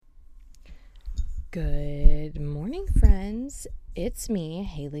Good morning, friends. It's me,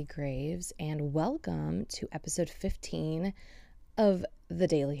 Haley Graves, and welcome to episode 15 of the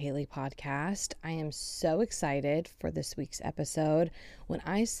Daily Haley podcast. I am so excited for this week's episode. When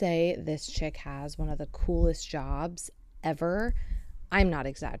I say this chick has one of the coolest jobs ever, I'm not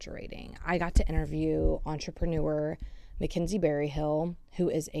exaggerating. I got to interview entrepreneur Mekinsey Berryhill, who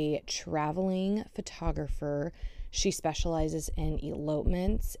is a traveling photographer. She specializes in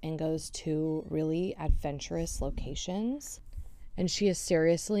elopements and goes to really adventurous locations. And she is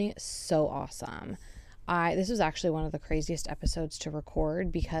seriously so awesome. This was actually one of the craziest episodes to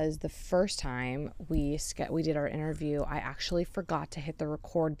record because the first time we did our interview, I actually forgot to hit the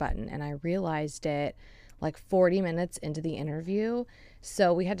record button and I realized it like 40 minutes into the interview.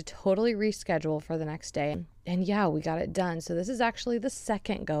 So we had to totally reschedule for the next day. And yeah, we got it done. So this is actually the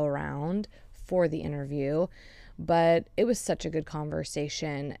second go around for the interview. But it was such a good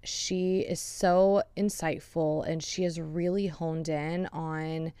conversation. She is so insightful and she has really honed in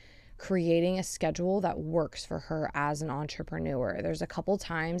on creating a schedule that works for her as an entrepreneur. There's a couple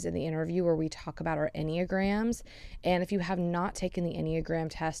times in the interview where we talk about our Enneagrams. And if you have not taken the Enneagram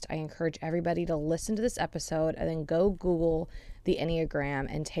test, I encourage everybody to listen to this episode and then go Google the Enneagram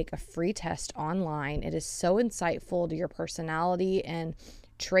and take a free test online. It is so insightful to your personality and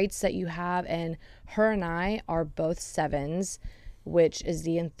traits that you have, and her and I are both sevens, which is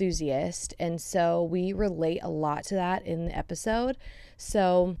the enthusiast, and so we relate a lot to that in the episode.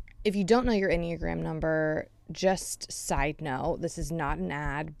 So if you don't know your Enneagram number, just side note, this is not an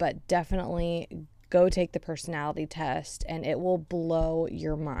ad, but definitely go take the personality test and it will blow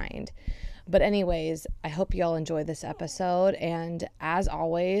your mind. But anyways, I hope y'all enjoy this episode. And as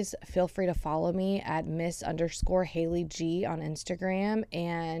always, feel free to follow me at Miss_Haley G on Instagram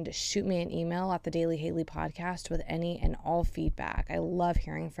and shoot me an email at the Daily Haley podcast with any and all feedback. I love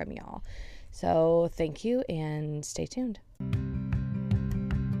hearing from y'all. So thank you and stay tuned.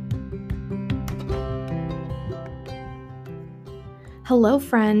 Hello,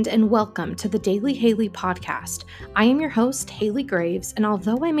 friend, and welcome to the Daily Haley podcast. I am your host, Haley Graves, and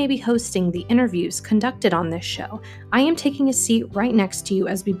although I may be hosting the interviews conducted on this show, I am taking a seat right next to you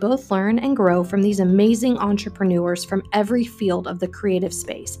as we both learn and grow from these amazing entrepreneurs from every field of the creative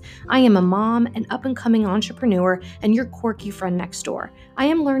space. I am a mom, an up-and-coming entrepreneur, and your quirky friend next door. I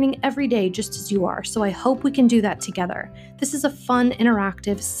am learning every day just as you are, so I hope we can do that together. This is a fun,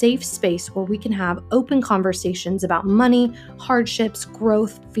 interactive, safe space where we can have open conversations about money, hardships,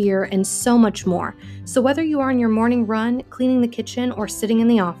 growth, fear, and so much more. So whether you are on your morning run, cleaning the kitchen, or sitting in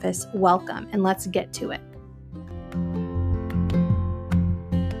the office, welcome, and let's get to it.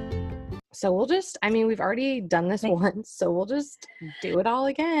 So we've already done this once, so we'll just do it all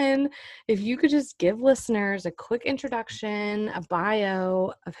again. If you could just give listeners a quick introduction, a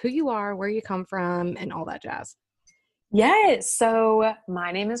bio of who you are, where you come from, and all that jazz. Yes. So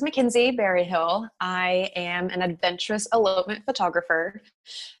my name is Mekinsey Berryhill. I am an adventurous elopement photographer.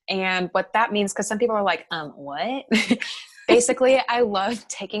 And what that means, because some people are like, what? Basically, I love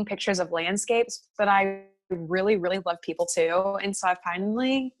taking pictures of landscapes, but I really, really love people too. And so I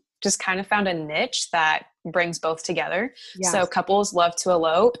finally just kind of found a niche that brings both together. Yes. So couples love to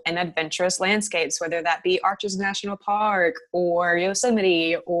elope in adventurous landscapes, whether that be Arches National Park or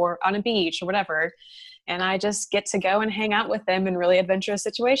Yosemite or on a beach or whatever. And I just get to go and hang out with them in really adventurous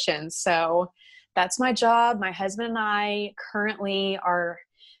situations. So that's my job. My husband and I currently are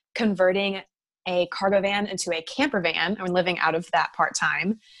converting a cargo van into a camper van. I'm living out of that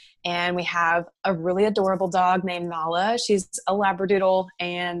part-time. And we have a really adorable dog named Nala. She's a Labradoodle,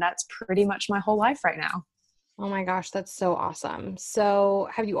 and that's pretty much my whole life right now. Oh my gosh, that's so awesome. So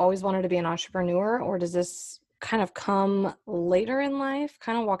have you always wanted to be an entrepreneur, or does this kind of come later in life?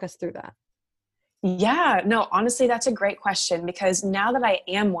 Kind of walk us through that. Yeah, no, honestly, that's a great question, because now that I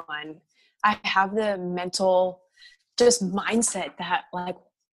am one, I have the mental just mindset that, like,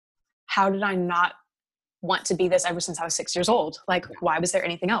 how did I not want to be this ever since I was 6 years old? Like, why was there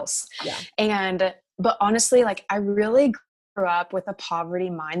anything else? Yeah. But honestly, like, I really grew up with a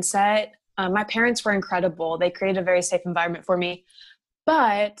poverty mindset. My parents were incredible. They created a very safe environment for me,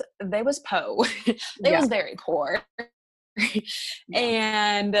 but they was po. They was very poor.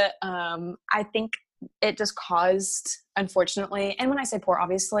 And I think it just caused, unfortunately, and when I say poor,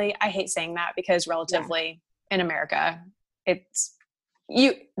 obviously, I hate saying that because relatively in America, that's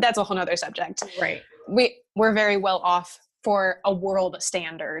a whole nother subject. Right. We're very well off for a world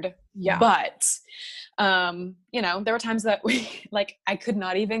standard. Yeah. But, there were times that I could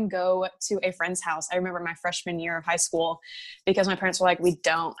not even go to a friend's house. I remember my freshman year of high school because my parents were like, we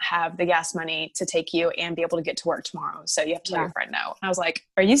don't have the gas money to take you and be able to get to work tomorrow. So you have to tell your friend no. And I was like,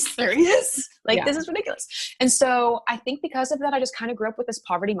 are you serious? This is ridiculous. And so I think because of that, I just kind of grew up with this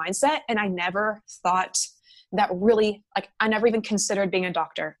poverty mindset, and I never thought that really, I never even considered being a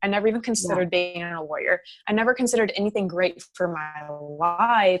doctor. I never even considered being a lawyer. I never considered anything great for my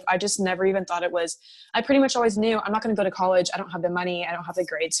life. I just never even thought it was, I pretty much always knew I'm not going to go to college. I don't have the money. I don't have the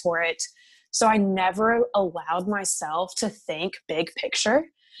grades for it. So I never allowed myself to think big picture.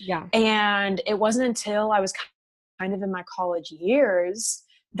 Yeah. And it wasn't until I was kind of in my college years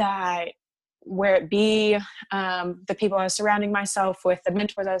that, where it be the people I was surrounding myself with, the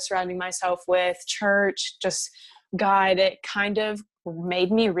mentors I was surrounding myself with, church, just God, it kind of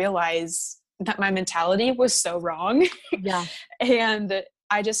made me realize that my mentality was so wrong. Yeah. And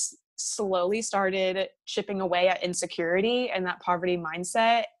I just slowly started chipping away at insecurity and that poverty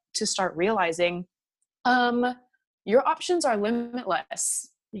mindset to start realizing your options are limitless.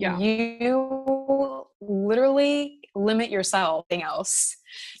 Yeah. You literally limit yourself, anything else,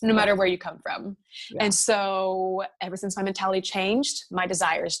 no matter where you come from. Yeah. And so ever since my mentality changed, my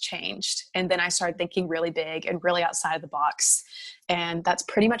desires changed. And then I started thinking really big and really outside of the box. And that's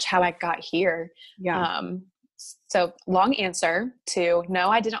pretty much how I got here. Yeah. So long answer to no,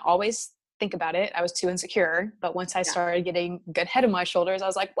 I didn't always think about it. I was too insecure. But once I started getting a good head on my shoulders, I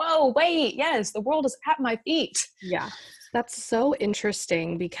was like, whoa, wait, yes, the world is at my feet. Yeah. That's so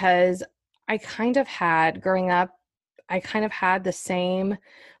interesting because growing up, I kind of had the same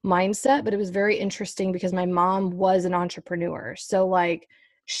mindset, but it was very interesting because my mom was an entrepreneur. So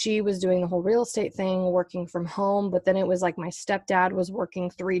she was doing the whole real estate thing, working from home, but then it was like my stepdad was working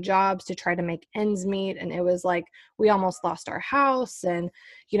 3 jobs to try to make ends meet. And it was like, we almost lost our house, and,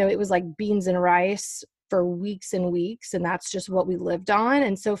 it was like beans and rice for weeks and weeks. And that's just what we lived on.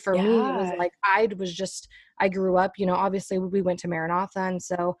 And so for me, it was like, I grew up, obviously we went to Maranatha. And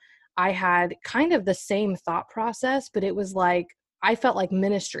so I had kind of the same thought process, but it was like, I felt like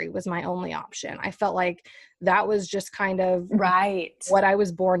ministry was my only option. I felt like that was just kind of what I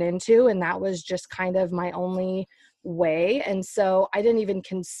was born into. And that was just kind of my only way. And so I didn't even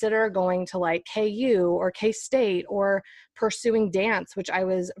consider going to KU or K-State or pursuing dance, which I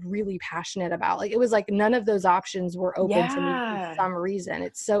was really passionate about. It was like none of those options were open to me for some reason.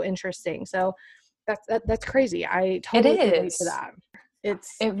 It's so interesting. So that's crazy. I totally relate to that.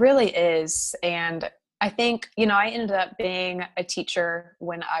 It really is. And I think, I ended up being a teacher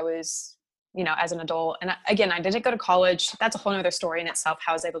when I was, as an adult. And again, I didn't go to college. That's a whole nother story in itself,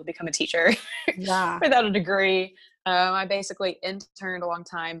 how I was able to become a teacher without a degree. I basically interned a long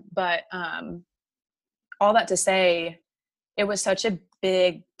time, but all that to say, it was such a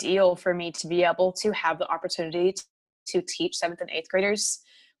big deal for me to be able to have the opportunity to teach 7th and 8th graders,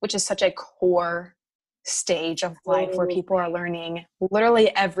 which is such a core stage of life where people are learning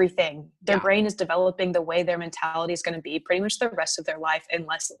literally everything. Their brain is developing the way their mentality is going to be pretty much the rest of their life,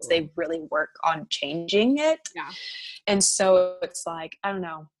 unless they really work on changing it. Yeah. And so it's like, I don't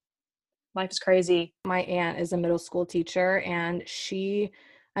know, life is crazy. My aunt is a middle school teacher, and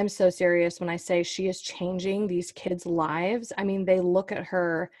I'm so serious when I say she is changing these kids' lives. I mean, they look at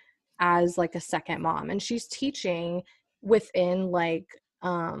her as like a second mom, and she's teaching within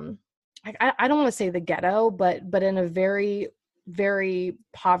I don't want to say the ghetto, but in a very, very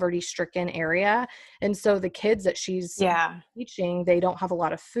poverty-stricken area. And so the kids that she's teaching, they don't have a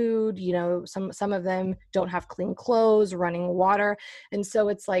lot of food. Some of them don't have clean clothes, running water. And so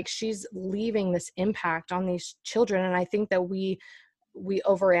it's like she's leaving this impact on these children. And I think that we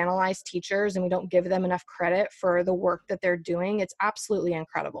overanalyze teachers and we don't give them enough credit for the work that they're doing. It's absolutely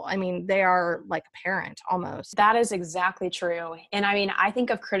incredible. I mean, they are like a parent almost. That is exactly true. And I mean, I think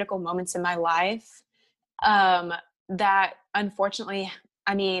of critical moments in my life that unfortunately,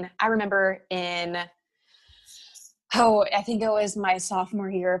 I remember I think it was my sophomore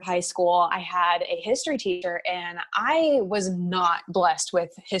year of high school, I had a history teacher, and I was not blessed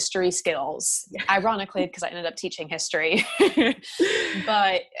with history skills, ironically, because I ended up teaching history.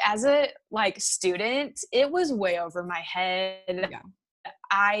 But as a student, it was way over my head. Yeah.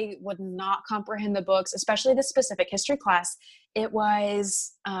 I would not comprehend the books, especially the specific history class. It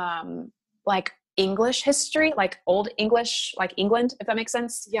was English history, old English, England, if that makes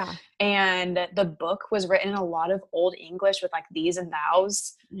sense. Yeah. And the book was written in a lot of old English with these and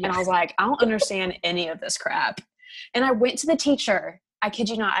thous. Yeah. And I was like, I don't understand any of this crap. And I went to the teacher. I kid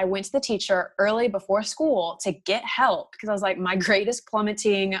you not. I went to the teacher early before school to get help because I was like, my grade is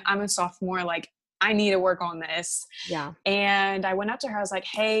plummeting. I'm a sophomore. I need to work on this. Yeah. And I went up to her. I was like,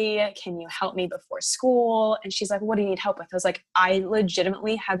 hey, can you help me before school? And she's like, what do you need help with? I was like, I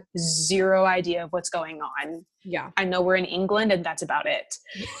legitimately have zero idea of what's going on. Yeah. I know we're in England and that's about it.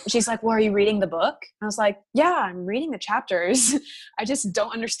 And she's like, well, are you reading the book? I was like, yeah, I'm reading the chapters. I just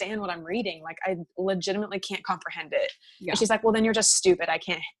don't understand what I'm reading. Like, I legitimately can't comprehend it. Yeah. And she's like, well, then you're just stupid. I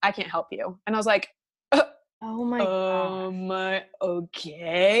can't help you. And I was like, Oh my gosh.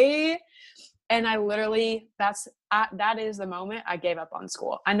 okay. And I literally, that is the moment I gave up on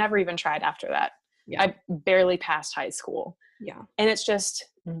school. I never even tried after that. Yeah. I barely passed high school. Yeah. And it's just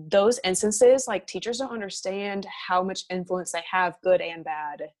those instances, like, teachers don't understand how much influence they have, good and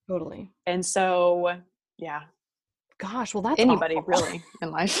bad. Totally. And so, yeah. Gosh, well, that's Anybody awful. really in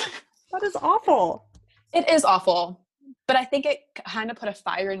life. That is awful. It is awful. But I think it kind of put a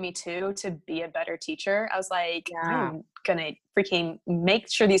fire in me too, to be a better teacher. I was like, Yeah. I'm going to freaking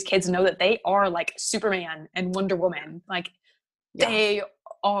make sure these kids know that they are like Superman and Wonder Woman. Like, they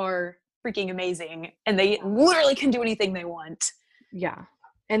are freaking amazing and they literally can do anything they want. Yeah.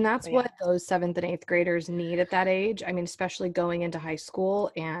 And that's what those 7th and 8th graders need at that age. I mean, especially going into high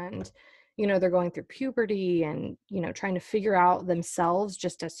school, and, you know, they're going through puberty and, you know, trying to figure out themselves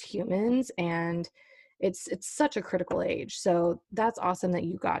just as humans. And it's such a critical age. So that's awesome that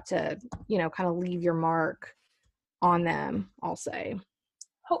you got to, you know, kind of leave your mark on them, I'll say.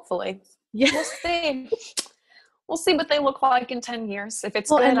 Hopefully. Yeah. We'll see. We'll see what they look like in 10 years. If it's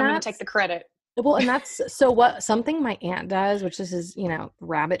Well, good, and I'm going to take the credit. Well, and that's so what something my aunt does, which this is, you know,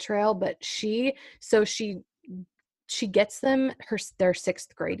 rabbit trail, but she gets them their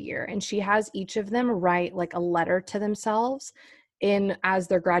 6th grade year, and she has each of them write like a letter to themselves as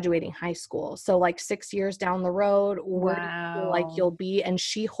they're graduating high school. So like 6 years down the road, where do you feel like you'll be? And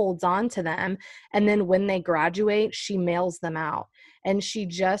she holds on to them. And then when they graduate, she mails them out. And she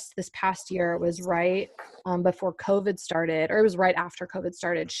just this past year, it was right before COVID started, or it was right after COVID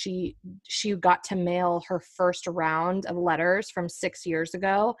started, she got to mail her first round of letters from 6 years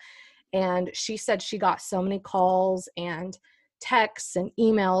ago. And she said she got so many calls and texts and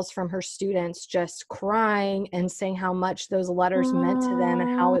emails from her students just crying and saying how much those letters meant to them,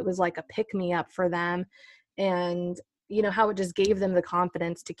 and how it was like a pick-me-up for them, and, you know, how it just gave them the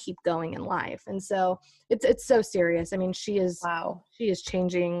confidence to keep going in life. And so it's so serious. I mean, she is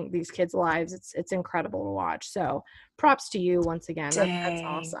changing these kids' lives. It's incredible to watch. So props to you once again. That's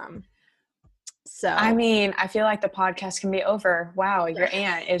awesome. So I mean, I feel like the podcast can be over. Wow, your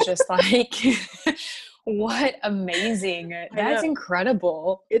aunt is just like, what amazing. That's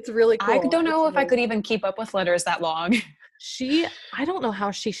incredible. It's really cool. I don't know if I could even keep up with letters that long. I don't know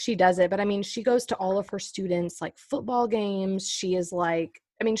how she does it, but I mean, she goes to all of her students like football games. She is like,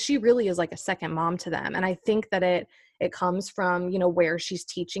 I mean, she really is like a second mom to them. And I think that it comes from, you know, where she's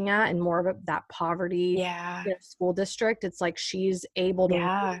teaching at, and more of that poverty school district. It's like she's able to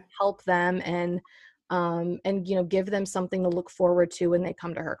really help them and you know, give them something to look forward to when they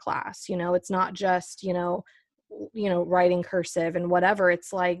come to her class. You know, it's not just, you know, writing cursive and whatever.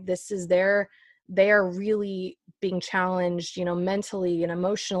 It's like, they are really being challenged, you know, mentally and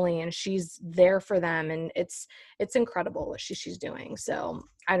emotionally, and she's there for them. And it's incredible what she's doing. So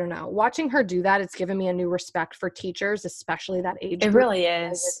I don't know, watching her do that, it's given me a new respect for teachers, especially that age group. It really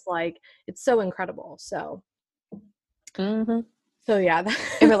is. It's like, it's so incredible. So, so yeah,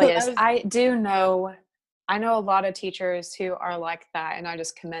 it really is. I know a lot of teachers who are like that, and I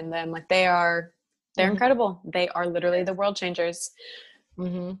just commend them. Like, they're incredible. They are literally the world changers.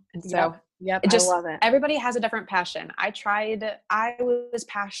 And so I love it. Everybody has a different passion. I was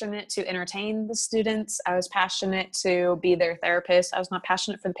passionate to entertain the students. I was passionate to be their therapist. I was not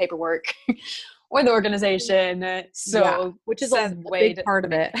passionate for the paperwork or the organization. So, which is a big part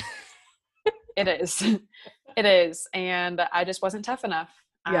of it. It is. It is. And I just wasn't tough enough.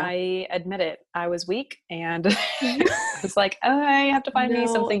 I admit it. I was weak, and I was like, oh, I have to find me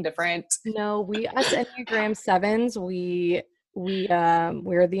something different. No, us Enneagram 7s,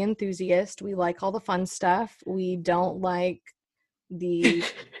 we're the enthusiast. We like all the fun stuff. We don't like the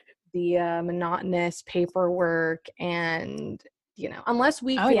monotonous paperwork, and, you know, unless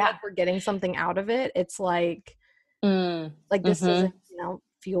we feel like we're getting something out of it, it's like this doesn't, you know,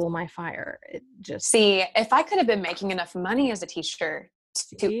 fuel my fire. It just if I could have been making enough money as a teacher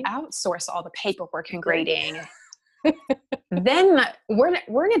to outsource all the paperwork and grading, then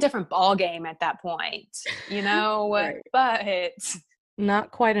we're in a different ball game at that point, you know. But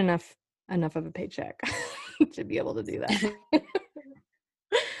not quite enough of a paycheck to be able to do that.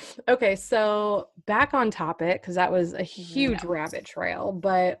 Okay, so back on topic, because that was a huge rabbit trail,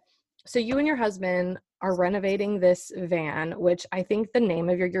 but So you and your husband are renovating this van, which I think the name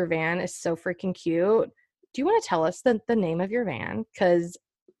of your van is so freaking cute. Do you want to tell us the name of your van? Because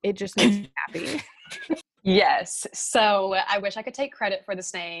it just makes me happy. Yes. So I wish I could take credit for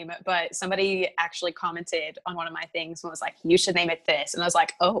this name, but somebody actually commented on one of my things and was like, you should name it this. And I was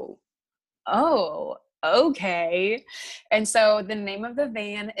like, oh, okay. And so the name of the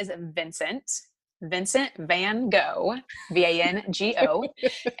van is Vincent Van Gogh, Vango,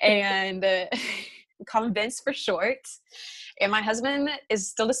 and call him Vince for short. And my husband is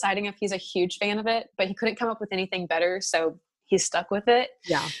still deciding if he's a huge fan of it, but he couldn't come up with anything better. So he's stuck with it.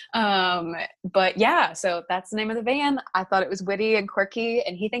 Yeah. But yeah, so that's the name of the van. I thought it was witty and quirky,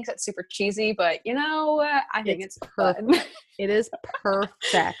 and he thinks it's super cheesy, but I think it's perfect. fun. It is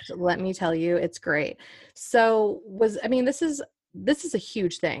perfect. Let me tell you, it's great. So this is a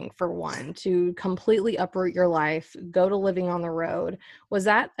huge thing for one to completely uproot your life, go to living on the road. Was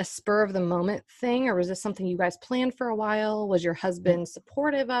that a spur of the moment thing, or was this something you guys planned for a while? Was your husband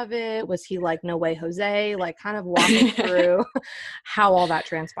supportive of it? Was he like, no way, Jose? Like, kind of walk us through how all that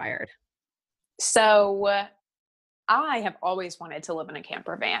transpired. So I have always wanted to live in a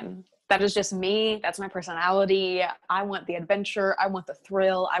camper van. That is just me. That's my personality. I want the adventure. I want the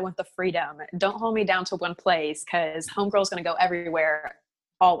thrill. I want the freedom. Don't hold me down to one place because homegirl's going to go everywhere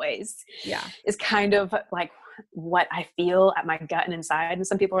always. Yeah. Is kind of like what I feel at my gut and inside. And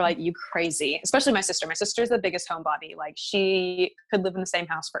some people are like, you crazy, especially my sister. My sister's the biggest homebody. Like she could live in the same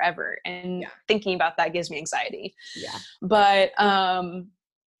house forever. And thinking about that gives me anxiety. Yeah. But,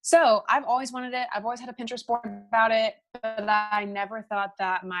 so I've always wanted it. I've always had a Pinterest board about it, but I never thought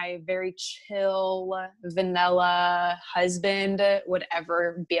that my very chill, vanilla husband would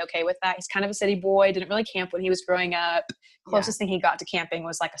ever be okay with that. He's kind of a city boy, didn't really camp when he was growing up. Closest thing he got to camping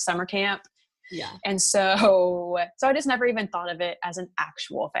was like a summer camp. Yeah. And so I just never even thought of it as an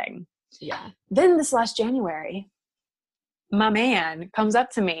actual thing. Yeah. Then this last January, my man comes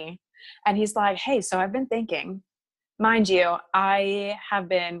up to me and he's like, hey, so I've been thinking, mind you, I have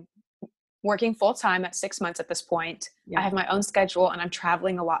been working full time at 6 months at this point. Yeah. I have my own schedule and I'm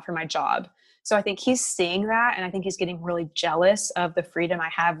traveling a lot for my job. So I think he's seeing that. And I think he's getting really jealous of the freedom I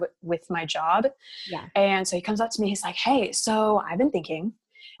have with my job. Yeah. And so he comes up to me, he's like, hey, so I've been thinking,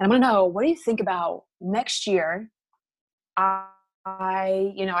 and I'm going to know, what do you think about next year? I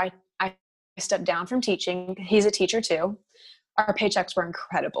stepped down from teaching. He's a teacher too. Our paychecks were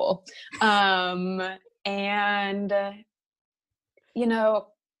incredible. And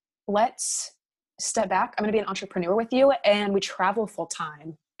let's step back. I'm going to be an entrepreneur with you. And we travel full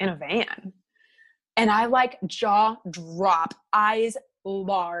time in a van. And I like jaw drop, eyes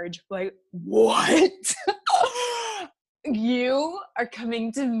large, like, what? You are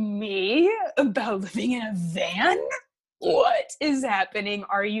coming to me about living in a van? What is happening?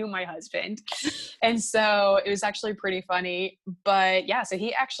 Are you my husband? And so it was actually pretty funny. But yeah, so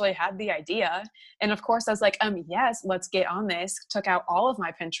he actually had the idea. And of course I was like, yes, let's get on this. Took out all of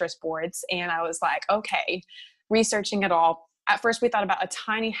my Pinterest boards and I was like, okay, researching it all. At first we thought about a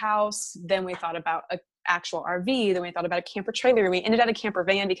tiny house. Then we thought about an actual RV. Then we thought about a camper trailer. We ended at a camper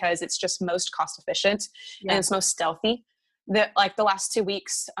van because it's just most cost efficient and it's most stealthy. The last 2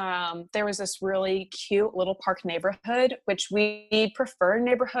 weeks, there was this really cute little park neighborhood, which we prefer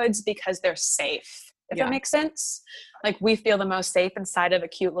neighborhoods because they're safe, if that makes sense. Like we feel the most safe inside of a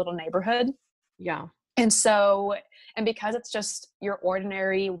cute little neighborhood. Yeah. And because it's just your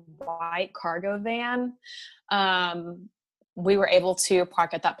ordinary white cargo van, we were able to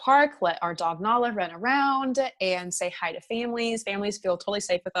park at that park, let our dog Nala run around and say hi to families. Families feel totally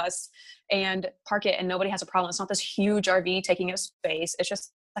safe with us and park it and nobody has a problem. It's not this huge RV taking up space. It's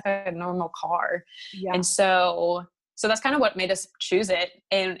just like a normal car. Yeah. And so that's kind of what made us choose it.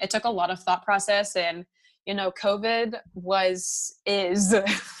 And it took a lot of thought process and, COVID is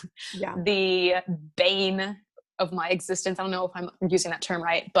the bane of my existence. I don't know if I'm using that term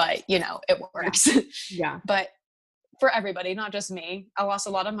right, but it works. Yeah. But for everybody, not just me. I lost a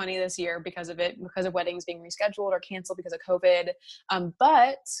lot of money this year because of it, because of weddings being rescheduled or canceled because of COVID.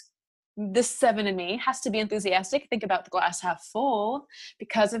 But the 7 in me has to be enthusiastic, think about the glass half full.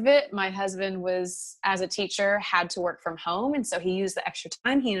 Because of it, my husband was, as a teacher, had to work from home. And so he used the extra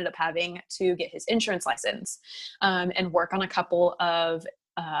time he ended up having to get his insurance license and work on a couple of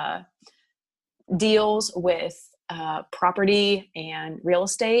deals with property and real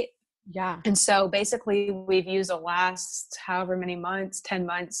estate. Yeah. And so basically we've used the last however many months, 10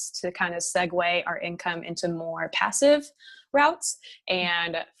 months to kind of segue our income into more passive routes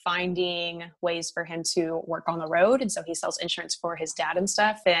and finding ways for him to work on the road. And so he sells insurance for his dad and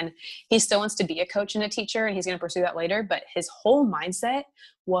stuff. And he still wants to be a coach and a teacher, and he's going to pursue that later. But his whole mindset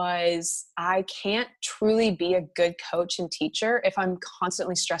was, I can't truly be a good coach and teacher if I'm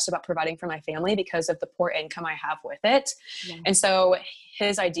constantly stressed about providing for my family because of the poor income I have with it. Yeah. And so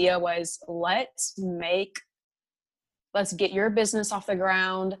his idea was, let's get your business off the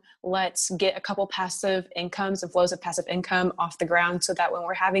ground. Let's get a couple passive incomes and flows of passive income off the ground so that when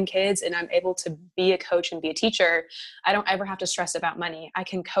we're having kids and I'm able to be a coach and be a teacher, I don't ever have to stress about money. I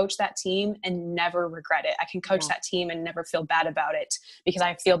can coach that team and never regret it. I can coach that team and never feel bad about it because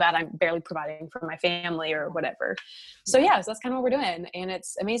I feel bad I'm barely providing for my family or whatever. So so that's kind of what we're doing. And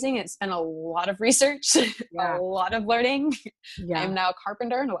it's amazing. It's been a lot of research, a lot of learning. I'm now a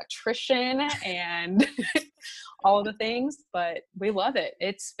carpenter, an electrician, and all of the things, but we love it.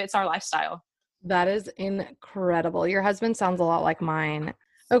 It fits our lifestyle. That is incredible. Your husband sounds a lot like mine.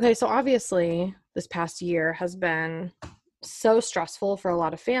 Okay, so obviously this past year has been so stressful for a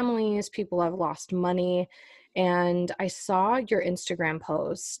lot of families. People have lost money. And I saw your Instagram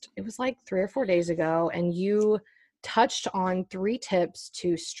post. It was like 3 or 4 days ago, and you touched on 3 tips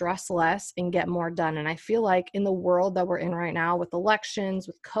to stress less and get more done. And I feel like in the world that we're in right now with elections,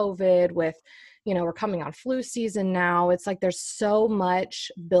 with COVID, with we're coming on flu season now. It's like there's so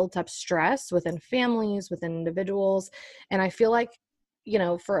much built up stress within families, within individuals. And I feel like,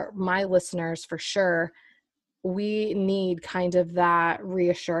 for my listeners, for sure, we need kind of that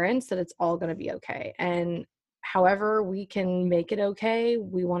reassurance that it's all going to be okay. And however we can make it okay,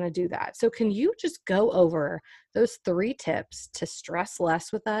 we want to do that. So can you just go over those 3 tips to stress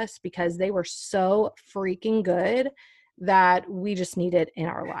less with us? Because they were so freaking good that we just need it in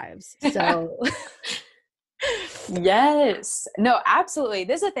our lives. So yes, no, absolutely.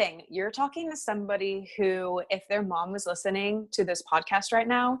 This is the thing. You're talking to somebody who, if their mom was listening to this podcast right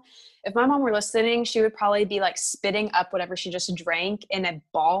now, if my mom were listening, she would probably be like spitting up whatever she just drank in a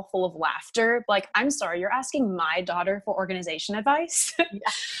ball full of laughter. Like, I'm sorry, you're asking my daughter for organization advice.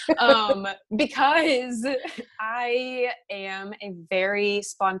 Because I am a very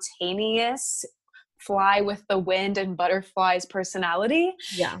spontaneous, fly with the wind and butterflies personality.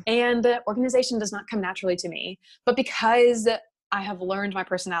 And organization does not come naturally to me. But because I have learned my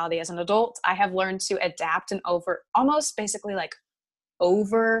personality as an adult, I have learned to adapt and almost basically like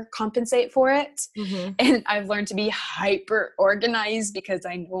overcompensate for it. And I've learned to be hyper organized because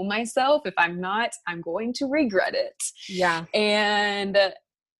I know myself. If I'm not, I'm going to regret it. And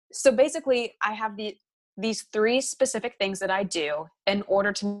so basically I have these 3 specific things that I do in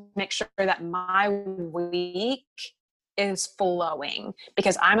order to make sure that my week is flowing,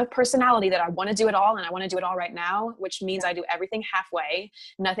 because I'm a personality that I want to do it all and I want to do it all right now, which means I do everything halfway.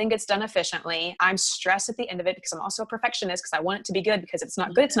 Nothing gets done efficiently. I'm stressed at the end of it because I'm also a perfectionist because I want it to be good, because if it's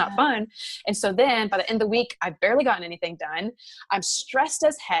not good, it's not fun. And so then by the end of the week, I've barely gotten anything done. I'm stressed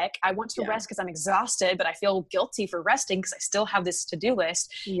as heck. I want to rest because I'm exhausted, but I feel guilty for resting because I still have this to-do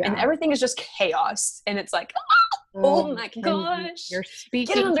list and everything is just chaos. And it's like, oh my gosh, you're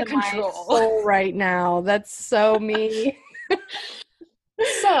speaking get it under to control. my soul right now. That's so me.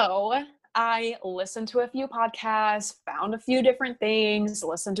 So I listened to a few podcasts, found a few different things,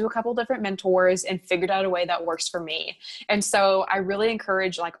 listened to a couple different mentors, and figured out a way that works for me. And so I really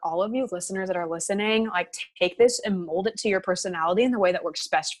encourage like all of you listeners that are listening, like take this and mold it to your personality in the way that works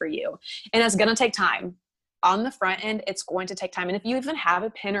best for you. And it's going to take time. On the front end, it's going to take time. And if you even have a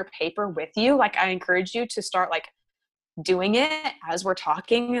pen or paper with you, like I encourage you to start like doing it as we're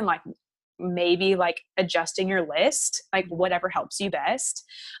talking and like maybe like adjusting your list, like whatever helps you best.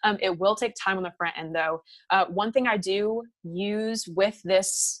 It will take time on the front end though. One thing I do use with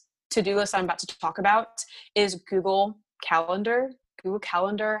this to-do list I'm about to talk about is Google Calendar. Google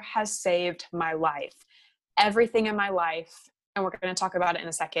Calendar has saved my life. Everything in my life, and we're going to talk about it in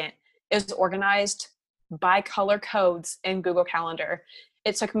a second, is organized by color codes in Google Calendar.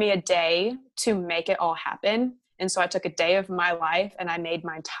 It took me a day to make it all happen. And so I took a day of my life and I made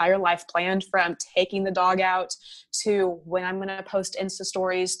my entire life planned, from taking the dog out to when I'm going to post Insta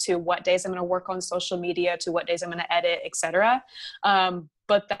stories, to what days I'm going to work on social media, to what days I'm going to edit, etc.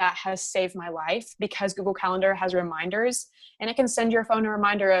 But that has saved my life because Google Calendar has reminders, and it can send your phone a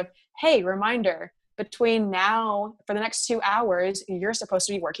reminder of, hey, reminder, between now for the next 2 hours, you're supposed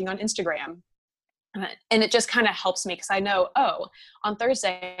to be working on Instagram. And it just kind of helps me because I know, oh, on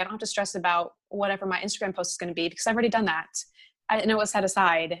Thursday, I don't have to stress about whatever my Instagram post is going to be because I've already done that. I know what's set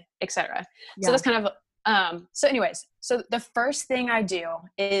aside, etc. So that's kind of, so anyways, so the first thing I do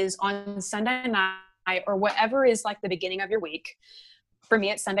is on Sunday night or whatever is like the beginning of your week, for me,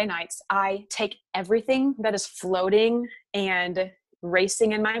 it's Sunday nights. I take everything that is floating and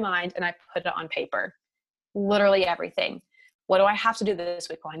racing in my mind and I put it on paper. Literally everything. What do I have to do this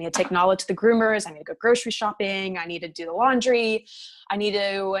week? Well, I need to take Nala to the groomers. I need to go grocery shopping. I need to do the laundry. I need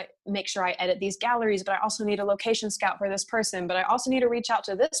to make sure I edit these galleries, but I also need a location scout for this person. But I also need to reach out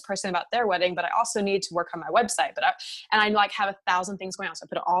to this person about their wedding, but I also need to work on my website. And I like have 1,000 things going on. So I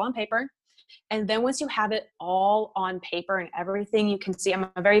put it all on paper. And then once you have it all on paper and everything you can see, I'm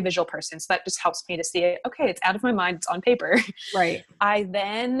a very visual person. So that just helps me to see it. Okay, it's out of my mind. It's on paper. Right. I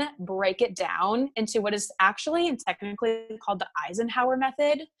then break it down into what is actually and technically called the Eisenhower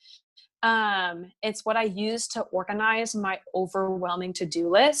method. It's what I use to organize my overwhelming to-do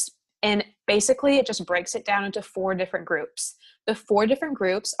list. And basically it just breaks it down into 4 different groups. The 4 different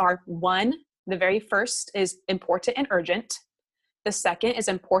groups are: 1, the very first is important and urgent. The second is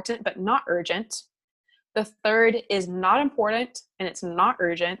important but not urgent. The third is not important and it's not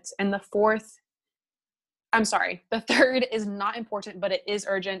urgent. And the third is not important but it is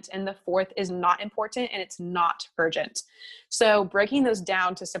urgent. And the fourth is not important and it's not urgent. So breaking those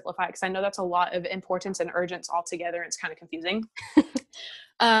down to simplify, because I know that's a lot of importance and urgence all together. It's kind of confusing.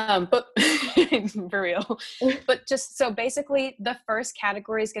 But for real. But just so basically the first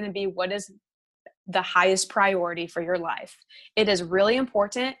category is going to be what is the highest priority for your life. It is really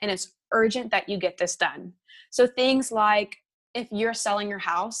important and it's urgent that you get this done. So things like if you're selling your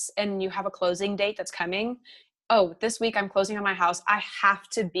house and you have a closing date that's coming, oh, this week I'm closing on my house. I have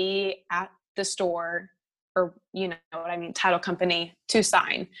to be at the store or, you know what I mean, title company to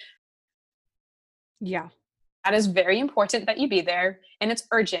sign. Yeah. That is very important that you be there and it's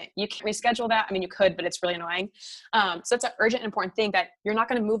urgent. You can't reschedule that. I mean, you could, but it's really annoying. So it's an urgent, important thing that you're not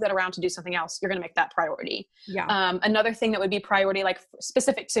going to move that around to do something else. You're going to make that priority. Yeah. Another thing that would be priority, like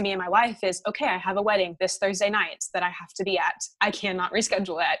specific to me in my life is, okay, I have a wedding this Thursday night that I have to be at. I cannot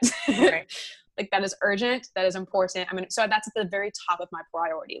reschedule that. Right. Like that is urgent. That is important. I mean, so that's at the very top of my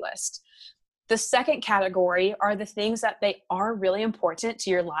priority list. The second category are the things that they are really important to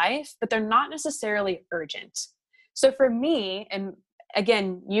your life, but they're not necessarily urgent. So for me, and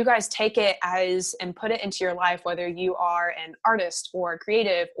again, you guys take it as and put it into your life, whether you are an artist or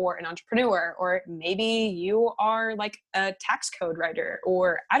creative or an entrepreneur, or maybe you are like a tax code writer,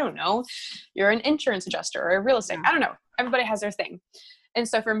 or I don't know, you're an insurance adjuster or a real estate. Yeah. I don't know. Everybody has their thing. And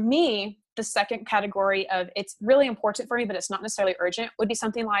so for me, the second category of it's really important for me, but it's not necessarily urgent would be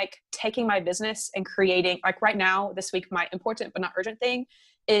something like taking my business and creating, like right now, this week, my important but not urgent thing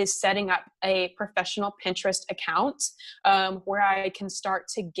is setting up a professional Pinterest account where I can start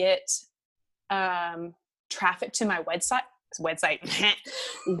to get traffic to my website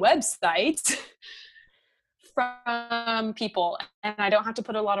from people. And I don't have to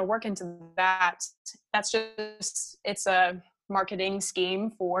put a lot of work into that. That's just, it's a marketing scheme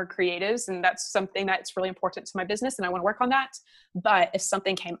for creatives. And that's something that's really important to my business. And I want to work on that. But if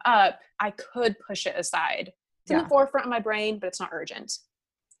something came up, I could push it aside. It's in the forefront of my brain, but it's not urgent.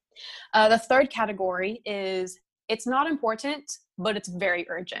 The third category is it's not important, but it's very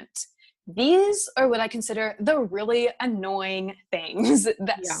urgent. These are what I consider the really annoying things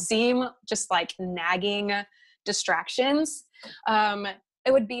that seem just like nagging distractions.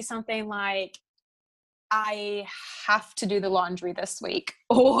 It would be something like, I have to do the laundry this week,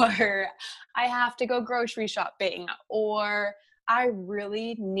 or I have to go grocery shopping, or I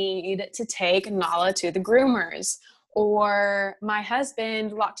really need to take Nala to the groomers, or my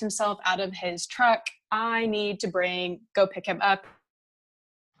husband locked himself out of his truck. I need to go pick him up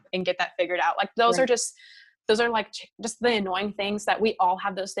and get that figured out. Like those are just the annoying things that we all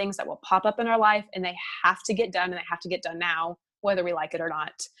have, those things that will pop up in our life and they have to get done and they have to get done now, whether we like it or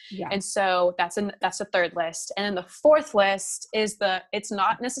not. Yeah. And so that's the third list. And then the fourth list is it's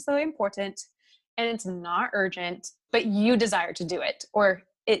not necessarily important and it's not urgent, but you desire to do it, or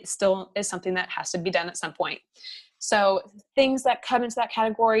it still is something that has to be done at some point. So things that come into that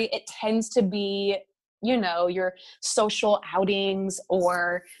category, it tends to be, your social outings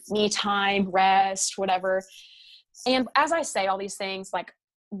or me time, rest, whatever. And as I say all these things, like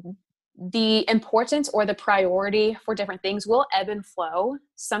the importance or the priority for different things will ebb and flow.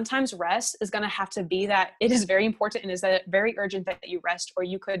 Sometimes rest is going to have to be that it is very important and is that very urgent that you rest, or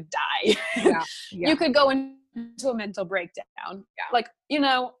you could die. Yeah. You could go into a mental breakdown,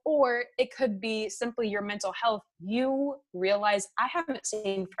 or it could be simply your mental health. You realize I haven't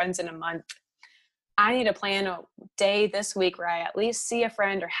seen friends in a month. I need to plan a day this week where I at least see a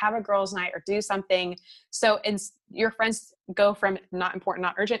friend or have a girls' night or do something. So your friends go from not important,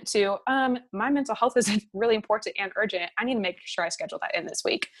 not urgent to my mental health is really important and urgent. I need to make sure I schedule that in this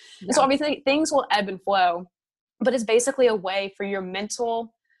week. Yeah. And so obviously things will ebb and flow. but it's basically a way for your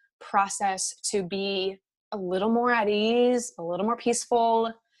mental process to be a little more at ease, a little more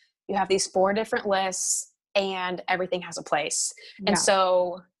peaceful. You have these 4 different lists and everything has a place. And Yeah.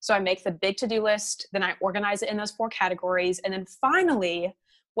 so I make the big to-do list, then I organize it in those 4 categories. And then finally,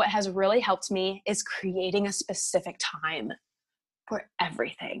 what has really helped me is creating a specific time for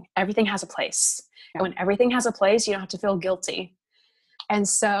everything. Everything has a place. Yeah. And when everything has a place, you don't have to feel guilty. And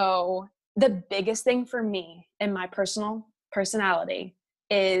so the biggest thing for me in my personality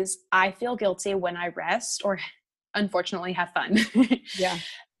is I feel guilty when I rest or unfortunately have fun. Yeah.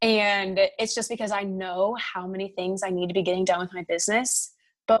 And it's just because I know how many things I need to be getting done with my business.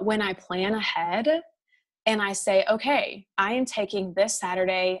 But when I plan ahead and I say, okay, I am taking this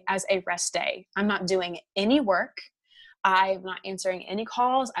Saturday as a rest day. I'm not doing any work. I'm not answering any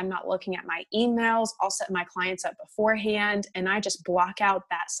calls. I'm not looking at my emails. I'll set my clients up beforehand. And I just block out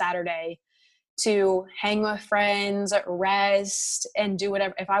that Saturday to hang with friends, rest, and do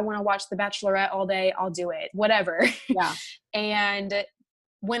whatever. If I want to watch The Bachelorette all day, I'll do it, whatever. Yeah. And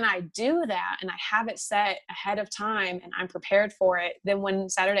when I do that and I have it set ahead of time and I'm prepared for it, then when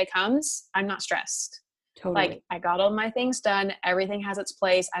Saturday comes, I'm not stressed. Totally. Like, I got all my things done. Everything has its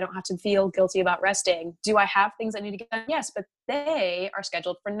place. I don't have to feel guilty about resting. Do I have things I need to get done? Yes, but they are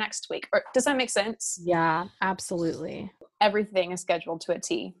scheduled for next week. Or does that make sense? Yeah, absolutely. Everything is scheduled to a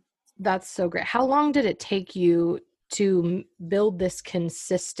T. That's so great. How long did it take you to build this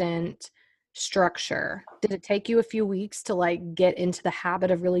consistent structure? Did it take you a few weeks to like get into the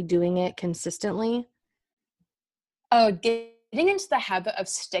habit of really doing it consistently? Oh, getting into the habit of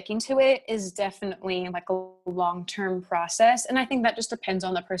sticking to it is definitely like a long-term process. And I think that just depends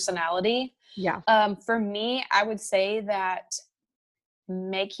on the personality. Yeah. For me, I would say that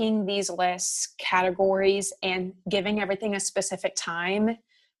making these lists, categories, and giving everything a specific time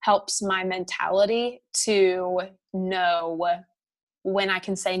helps my mentality to know when I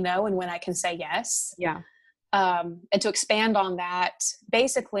can say no and when I can say yes. Yeah. And to expand on that,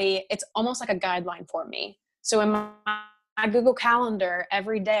 basically, it's almost like a guideline for me. So in my Google Calendar,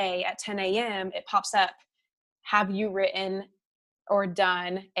 every day at 10 a.m., it pops up, have you written or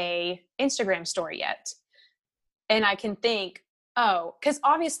done a Instagram story yet? And I can think, oh, because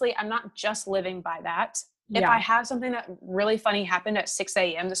obviously I'm not just living by that. If I Yeah. have something that really funny happened at 6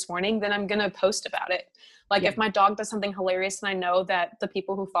 a.m. this morning, then I'm going to post about it. Like, Yeah. if my dog does something hilarious and I know that the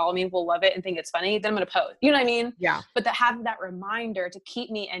people who follow me will love it and think it's funny, then I'm going to post. You know what I mean? Yeah. But to have that reminder to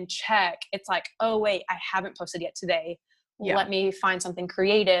keep me in check, it's like, oh, wait, I haven't posted yet today. Yeah. Let me find something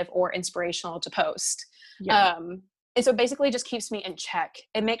creative or inspirational to post. Yeah. And so basically it just keeps me in check.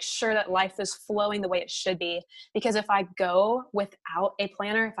 It makes sure that life is flowing the way it should be. Because if I go without a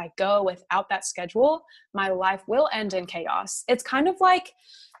planner, if I go without that schedule, my life will end in chaos. It's kind of like,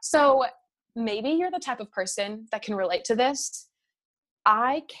 so maybe you're the type of person that can relate to this.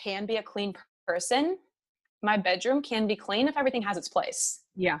 I can be a clean person. My bedroom can be clean if everything has its place.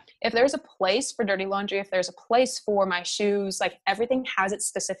 Yeah. If there's a place for dirty laundry, if there's a place for my shoes, like everything has its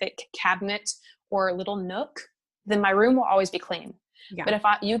specific cabinet or little nook, then my room will always be clean. Yeah. But if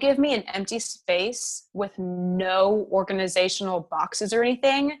you give me an empty space with no organizational boxes or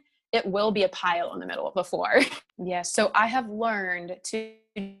anything, it will be a pile in the middle of the floor. Yes. So I have learned to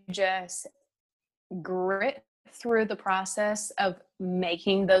just grit through the process of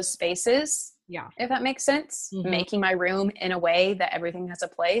making those spaces. Yeah. If that makes sense. Mhm. Making my room in a way that everything has a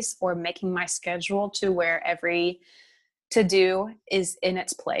place, or making my schedule to where every to do is in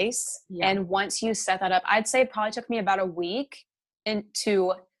its place. Yeah. And once you set that up, I'd say it probably took me about a week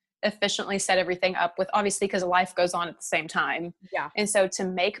to efficiently set everything up with, obviously, because life goes on at the same time. Yeah. And so to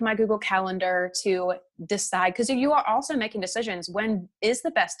make my Google Calendar, to decide, because you are also making decisions, when is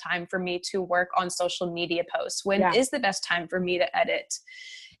the best time for me to work on social media posts? When Yeah. is the best time for me to edit?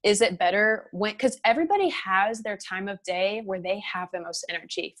 Is it better when, because everybody has their time of day where they have the most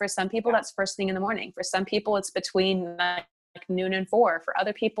energy. For some people, that's first thing in the morning. For some people, it's between like noon and 4. For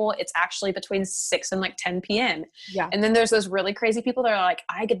other people, it's actually between 6 and like 10 p.m. Yeah. And then there's those really crazy people that are like,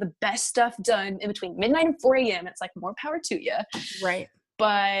 I get the best stuff done in between midnight and 4 a.m. It's like, more power to you. Right.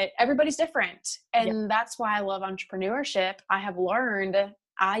 But everybody's different. And that's why I love entrepreneurship. I have learned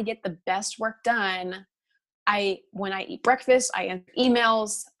I get the best work done. When I eat breakfast, I answer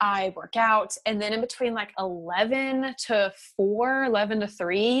emails, I work out. And then in between like 11 to 4, 11 to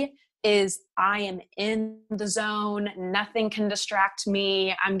 3 is I am in the zone. Nothing can distract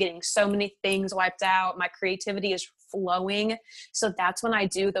me. I'm getting so many things wiped out. My creativity is flowing. So that's when I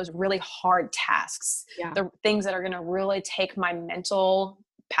do those really hard tasks, the things that are going to really take my mental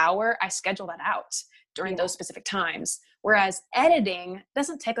power. I schedule that out during those specific times. Whereas editing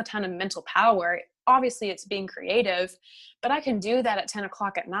doesn't take a ton of mental power. obviously it's being creative, but I can do that at 10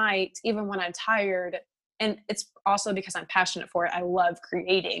 o'clock at night, even when I'm tired. And it's also because I'm passionate for it. I love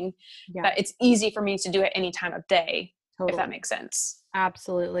creating, Yeah, that it's easy for me to do it any time of day, if that totally. makes sense.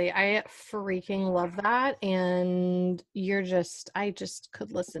 Absolutely. I freaking love that. And I just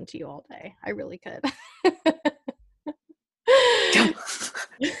could listen to you all day. I really could.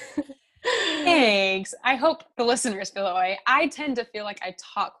 Thanks. I hope the listeners feel that way. I tend to feel like I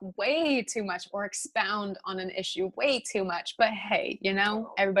talk way too much or expound on an issue way too much. But hey,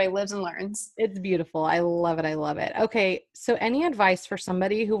 everybody lives and learns. It's beautiful. I love it. I love it. Okay. So, any advice for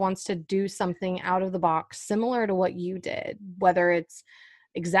somebody who wants to do something out of the box similar to what you did, whether it's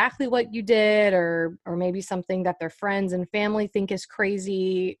exactly what you did or maybe something that their friends and family think is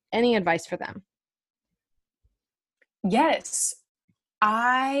crazy? Any advice for them? Yes.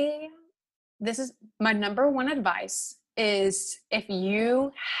 I This is my number one advice is if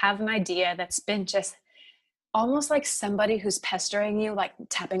you have an idea that's been just almost like somebody who's pestering you, like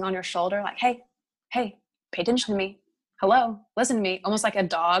tapping on your shoulder, like, hey, pay attention to me. Hello, listen to me. Almost like a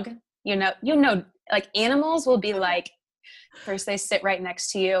dog, like animals will be like, first they sit right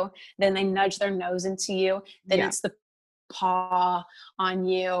next to you, then they nudge their nose into you, then Yeah. it's the paw on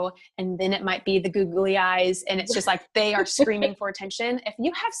you, and then it might be the googly eyes, and it's just like they are screaming for attention. If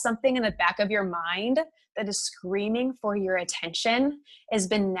you have something in the back of your mind that is screaming for your attention, has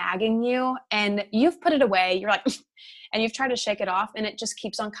been nagging you, and you've put it away, you're like and you've tried to shake it off and it just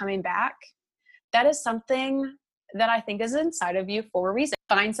keeps on coming back, that is something that I think is inside of you for a reason.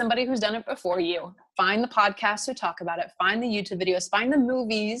 Find somebody who's done it before you. Find the podcasts who talk about it. Find the YouTube videos. Find the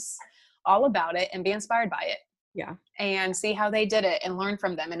movies all about it and be inspired by it. Yeah. And see how they did it and learn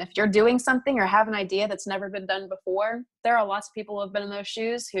from them. And if you're doing something or have an idea that's never been done before, there are lots of people who have been in those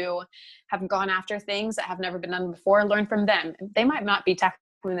shoes who have gone after things that have never been done before. Learn from them. They might not be tackling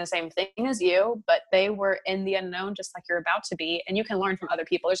the same thing as you, but they were in the unknown just like you're about to be. And you can learn from other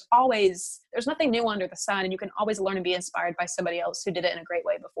people. There's nothing new under the sun, and you can always learn and be inspired by somebody else who did it in a great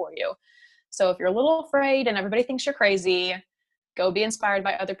way before you. So if you're a little afraid and everybody thinks you're crazy, go be inspired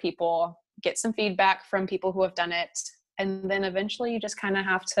by other people, get some feedback from people who have done it. And then eventually you just kind of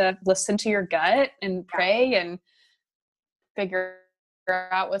have to listen to your gut and pray and figure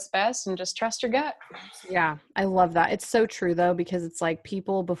out what's best and just trust your gut. Yeah, I love that. It's so true though, because it's like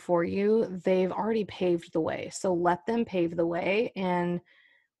people before you, they've already paved the way. So let them pave the way and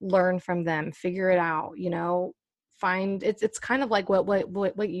learn from them, figure it out, find it's kind of like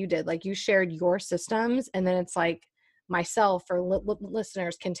what you did. Like you shared your systems, and then it's like myself or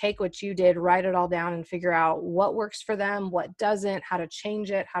listeners can take what you did, write it all down and figure out what works for them, what doesn't, how to change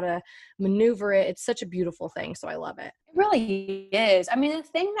it, how to maneuver it. It's such a beautiful thing. So I love it. It really is. I mean, the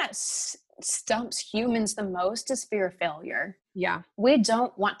thing that stumps humans the most is fear of failure. Yeah. We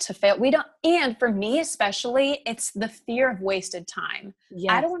don't want to fail. And for me especially, it's the fear of wasted time. I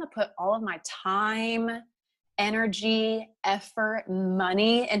Yes. don't want to put all of my time, energy, effort,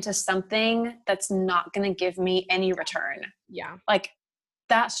 money into something that's not going to give me any return. Yeah. Like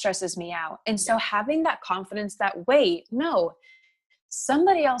that stresses me out. And so having that confidence that, wait, no,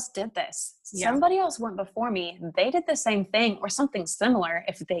 somebody else did this. Yeah. Somebody else went before me. They did the same thing or something similar.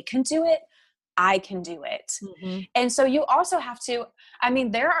 If they can do it, I can do it. Mm-hmm. And so you also have to,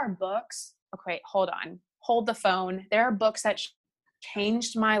 there are books. Okay, hold on. Hold the phone. There are books that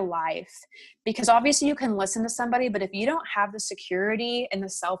changed my life, because obviously you can listen to somebody, but if you don't have the security and the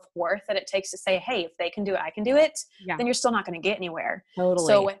self-worth that it takes to say, hey, if they can do it, I can do it, then you're still not going to get anywhere. Totally.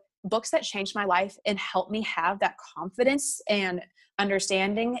 So books that changed my life and helped me have that confidence and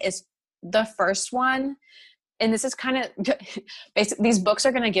understanding is the first one. And this is kind of basically, these books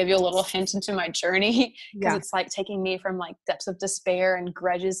are going to give you a little hint into my journey, because it's like taking me from like depths of despair and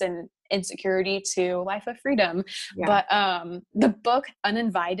grudges and insecurity to life of freedom. But the book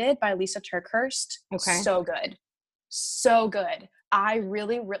Uninvited by Lisa Turkhurst, so good. So good.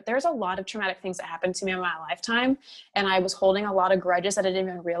 There's a lot of traumatic things that happened to me in my lifetime, and I was holding a lot of grudges that I didn't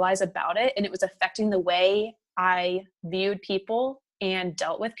even realize about it. And it was affecting the way I viewed people and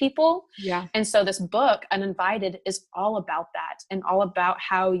dealt with people. Yeah. And so this book, Uninvited, is all about that, and all about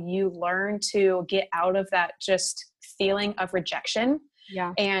how you learn to get out of that just feeling of rejection.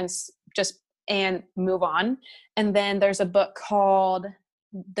 Yeah. And move on. And then there's a book called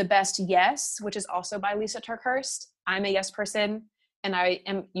The Best Yes, which is also by Lisa Turkhurst. I'm a yes person, and I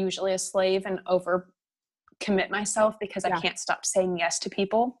am usually a slave and overcommit myself because I can't stop saying yes to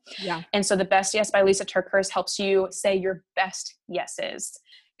people. Yeah. And so The Best Yes by Lisa Turkhurst helps you say your best yeses.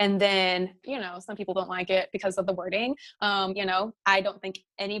 And then, some people don't like it because of the wording. I don't think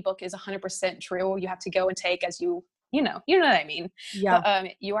any book is 100% true. You have to go and take as you you know what I mean. Yeah.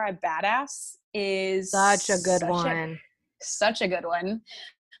 But You Are a Badass is Such a good one. such a good one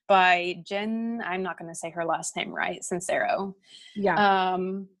by Jen. I'm not going to say her last name right, Sincero. Yeah.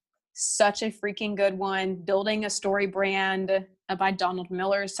 Um, Such a freaking good one. Building a Story Brand by Donald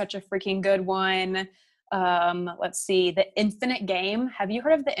Miller is such a freaking good one. Let's see, The Infinite Game. Have you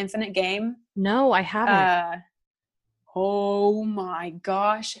heard of The Infinite Game? No, I haven't. Oh my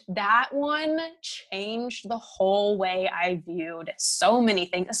gosh, that one changed the whole way I viewed so many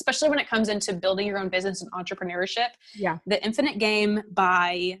things, especially when it comes into building your own business and entrepreneurship. Yeah. The Infinite Game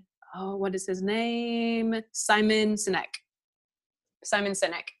by, what is his name? Simon Sinek.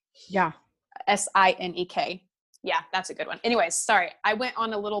 Yeah. Sinek. Yeah, that's a good one. Anyways, sorry. I went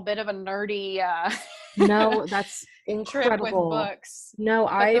on a little bit of a nerdy No, that's trip with incredible. books. No,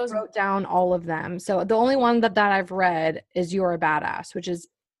 I wrote down all of them. So the only one that I've read is You're a Badass, which is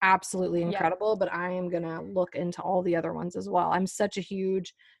absolutely incredible, but I am going to look into all the other ones as well. I'm such a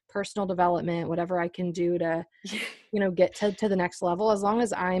huge personal development, whatever I can do to, get to the next level, as long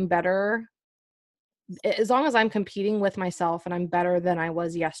as I'm better, as long as I'm competing with myself and I'm better than I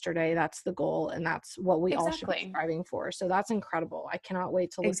was yesterday, that's the goal. And that's what we all should be striving for. So that's incredible. I cannot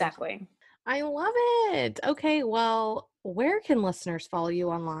wait to look into. I love it. Okay. Well, where can listeners follow you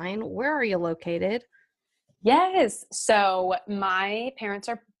online? Where are you located? Yes. So my parents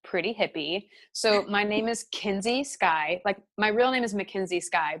are pretty hippie. So my name is Kinsey Skye. Like, my real name is Mekinsey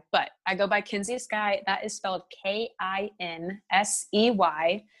Skye, but I go by Kinsey Skye. That is spelled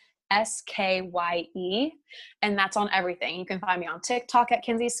KINSEYSKYE. And that's on everything. You can find me on TikTok at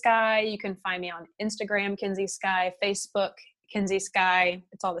Kinsey Skye. You can find me on Instagram, Kinsey Skye, Facebook, Kinsey Skye.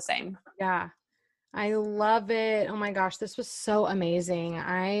 It's all the same. Yeah. I love it. Oh my gosh, this was so amazing.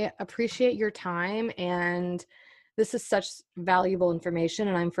 I appreciate your time, and this is such valuable information,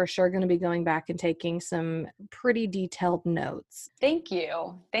 and I'm for sure going to be going back and taking some pretty detailed notes. Thank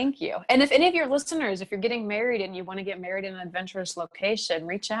you. Thank you. And if any of your listeners, if you're getting married and you want to get married in an adventurous location,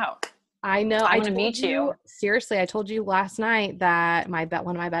 reach out. I know. I want to meet you. Seriously, I told you last night that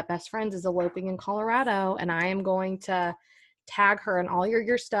one of my best friends is eloping in Colorado, and I am going to tag her in all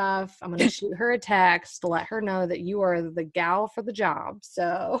your stuff. I'm going to shoot her a text to let her know that you are the gal for the job.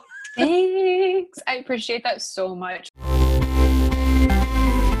 So thanks. I appreciate that so much.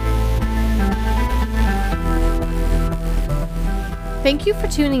 Thank you for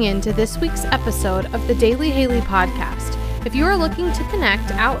tuning in to this week's episode of the Daily Haley podcast. If you are looking to connect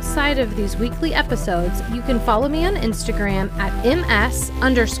outside of these weekly episodes, you can follow me on Instagram at ms_HaleyG,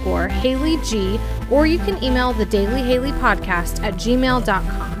 or you can email the Daily Haley podcast at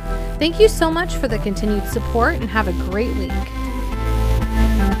gmail.com. Thank you so much for the continued support, and have a great week.